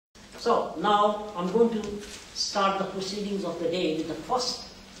So now I'm going to start the proceedings of the day with the first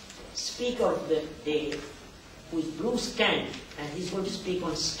speaker of the day, who is Bruce Kent, and he's going to speak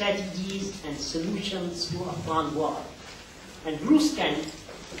on strategies and solutions to Afghan war. And Bruce Kent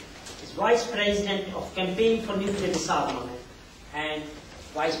is Vice President of Campaign for Nuclear Disarmament and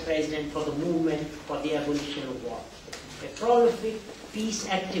Vice President for the Movement for the Abolition of War. A prolific peace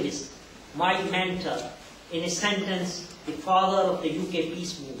activist, my mentor, in a sentence, the father of the UK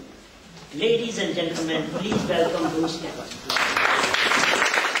peace movement. Ladies and gentlemen, please welcome Bruce Kent.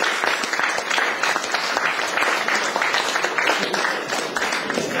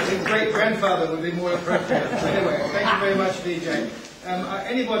 Great-grandfather would be more appropriate. Anyway, thank you very much, DJ.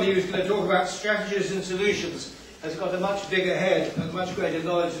 Anybody who's going to talk about strategies and solutions has got a much bigger head and much greater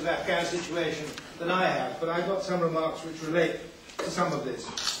knowledge of the Afghan situation than I have, but I've got some remarks which relate to some of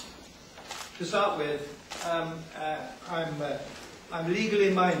this. To start with, I'm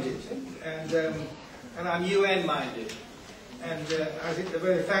legally minded, and I'm UN-minded, and I think the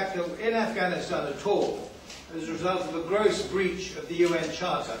very fact that in Afghanistan at all, as a result of a gross breach of the UN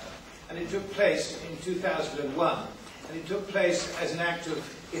Charter, and it took place in 2001, and it took place as an act of,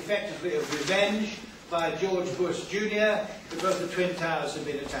 effectively, of revenge by George Bush Jr. because the Twin Towers had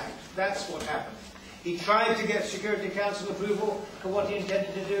been attacked. That's what happened. He tried to get Security Council approval for what he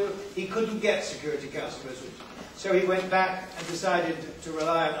intended to do. He couldn't get Security Council approval. So he went back and decided to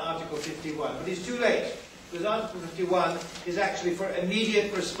rely on Article 51. But it's too late, because Article 51 is actually for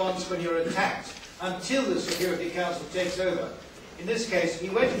immediate response when you're attacked, until the Security Council takes over. In this case, he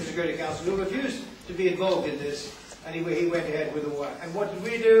went to the Security Council, who refused to be involved in this, and he went ahead with the war. And what did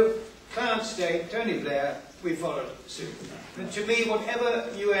we do? Client State, Tony Blair, we followed suit. And to me, whatever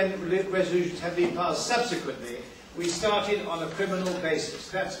UN resolutions have been passed subsequently, we started on a criminal basis.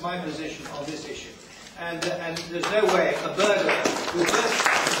 That's my position on this issue. And there's no way a burglar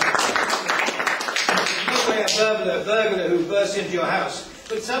who bursts into your house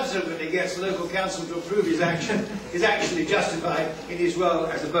but subsequently gets local council to approve his action is actually justified in his role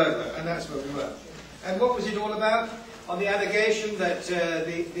as a burglar, and that's where we were. And what was it all about? On the allegation that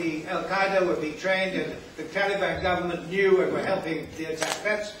the Al-Qaeda were being trained and the Taliban government knew and were helping the attack.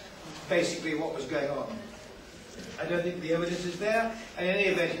 That's basically what was going on. I don't think the evidence is there, and in any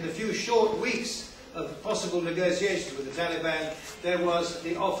event, in the few short weeks of possible negotiations with the Taliban, there was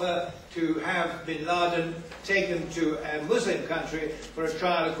the offer to have bin Laden taken to a Muslim country for a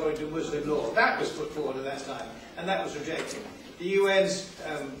trial according to Muslim law. That was put forward at that time, and that was rejected. The UN's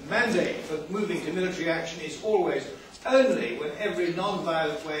mandate for moving to military action is always only when every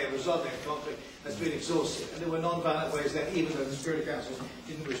non-violent way of resolving a conflict has been exhausted. And there were non-violent ways there, even though the Security Council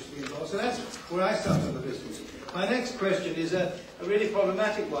didn't wish to be involved. So that's where I start on the business. My next question is a really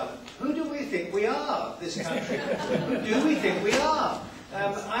problematic one. Who do we think we are, this country? Who do we think we are?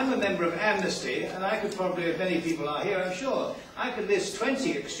 I'm a member of Amnesty, and I could probably, if many people are here, I'm sure, I could list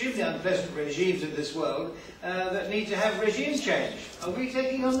 20 extremely unpleasant regimes in this world that need to have regime change. Are we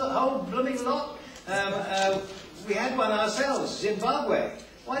taking on the whole blooming lot? We had one ourselves, Zimbabwe.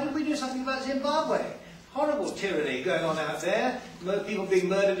 Why did we do something about Zimbabwe? Horrible tyranny going on out there, people being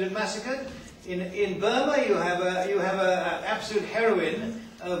murdered and massacred. In Burma, you have an absolute heroine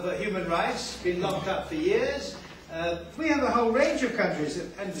of human rights, been locked up for years. We have a whole range of countries,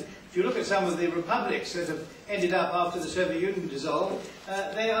 and if you look at some of the republics that have ended up after the Soviet Union dissolved,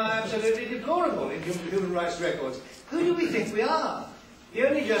 they are absolutely deplorable in human rights records. Who do we think we are? The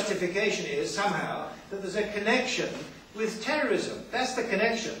only justification is, somehow, that there's a connection with terrorism. That's the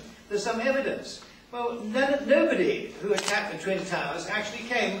connection. There's some evidence. Well, nobody who attacked the Twin Towers actually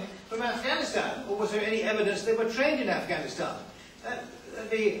came from Afghanistan, or was there any evidence they were trained in Afghanistan?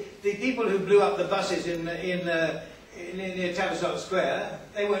 The people who blew up the buses near Trafalgar Square,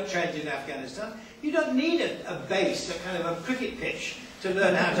 they weren't trained in Afghanistan. You don't need a base, a kind of a cricket pitch, to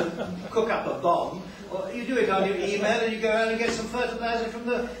learn how to cook up a bomb. Or you do it on your email and you go around and get some fertilizer from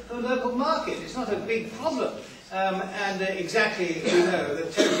the local market. It's not a big problem. Exactly, you know,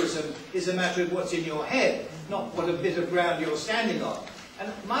 that terrorism is a matter of what's in your head, not what a bit of ground you're standing on.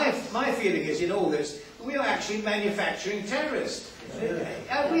 And my feeling is, in all this, we are actually manufacturing terrorists.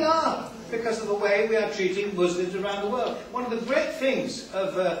 We are, because of the way we are treating Muslims around the world. One of the great things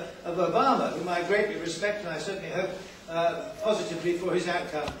of Obama, whom I greatly respect, and I certainly hope positively for his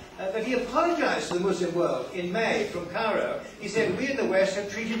outcome, that he apologized to the Muslim world in May from Cairo. He said, we in the West have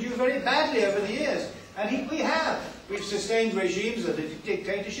treated you very badly over the years. And we have. We've sustained regimes of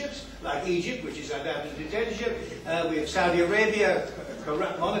dictatorships, like Egypt, which is undoubtedly a dictatorship. We have Saudi Arabia, a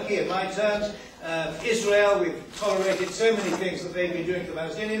corrupt monarchy in my terms. Israel, we've tolerated so many things that they've been doing to the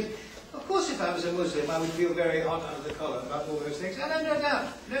Palestinians. Of course, if I was a Muslim, I would feel very hot under the collar about all those things. And no doubt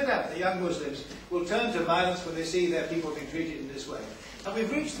that young Muslims will turn to violence when they see their people being treated in this way. And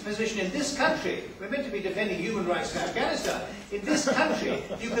we've reached the position in this country, we're meant to be defending human rights in Afghanistan. In this country,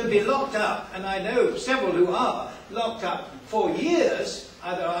 you can be locked up, and I know several who are locked up for years,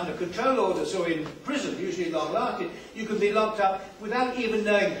 either under control orders or in prison, usually long-lasting. You can be locked up without even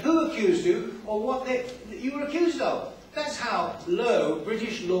knowing who accused you or what you were accused of. That's how low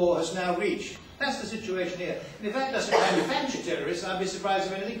British law has now reached. That's the situation here. And if that doesn't manufacture terrorists, I'd be surprised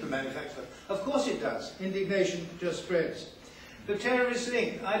if anything can manufacture them. Of course it does. Indignation just spreads. The terrorist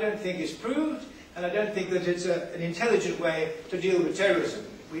link, I don't think is proved, and I don't think that it's an intelligent way to deal with terrorism.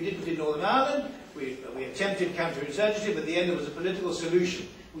 We did it in Northern Ireland. We attempted counterinsurgency, but at the end it was a political solution.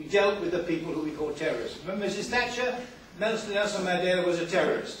 We dealt with the people who we call terrorists. Remember Mrs. Thatcher? Nelson Mandela was a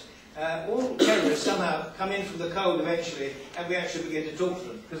terrorist. All terrorists somehow come in from the cold eventually, and we actually begin to talk to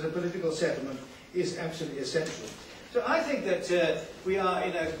them, because a political settlement is absolutely essential. So I think that we are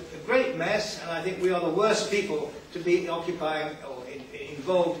in a great mess, and I think we are the worst people to be occupying or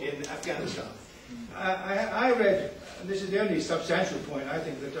involved in Afghanistan. I read, and this is the only substantial point I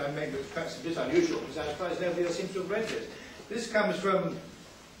think that I made, which perhaps a bit unusual, because I'm surprised nobody else seems to have read this. This comes from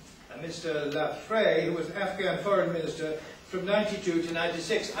Mr. Lafray, who was Afghan Foreign Minister from 92 to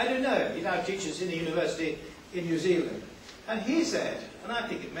 96. I don't know, he now teaches in the university in New Zealand. And he said, and I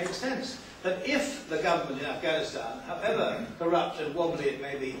think it makes sense, that if the government in Afghanistan, however corrupt and wobbly it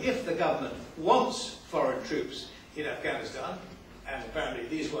may be, if the government wants foreign troops in Afghanistan, and apparently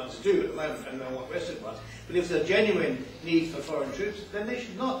these ones do at the moment, and they want Western ones, but if there's a genuine need for foreign troops, then they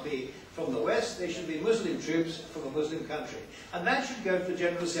should not be from the West, they should be Muslim troops from a Muslim country. And that should go to the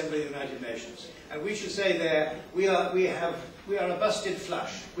General Assembly of the United Nations. And we should say there, we are a busted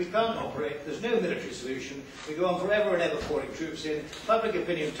flush. We can't operate, there's no military solution. We go on forever and ever pouring troops in. Public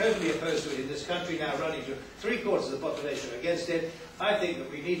opinion totally opposed to it in this country, now running to 3/4 of the population against it. I think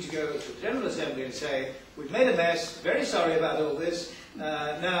that we need to go to the General Assembly and say, we've made a mess, very sorry about all this.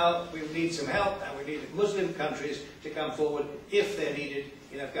 Now we need some help, and we need Muslim countries to come forward if they're needed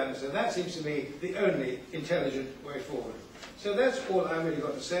in Afghanistan. That seems to me the only intelligent way forward. So that's all I've really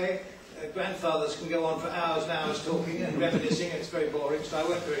got to say. Grandfathers can go on for hours and hours talking and reminiscing, and it's very boring, so I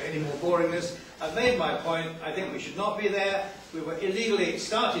won't do any more boringness. I've made my point. I think we should not be there. We were illegally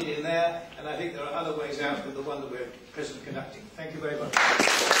started in there, and I think there are other ways out than the one that we're presently conducting. Thank you very much.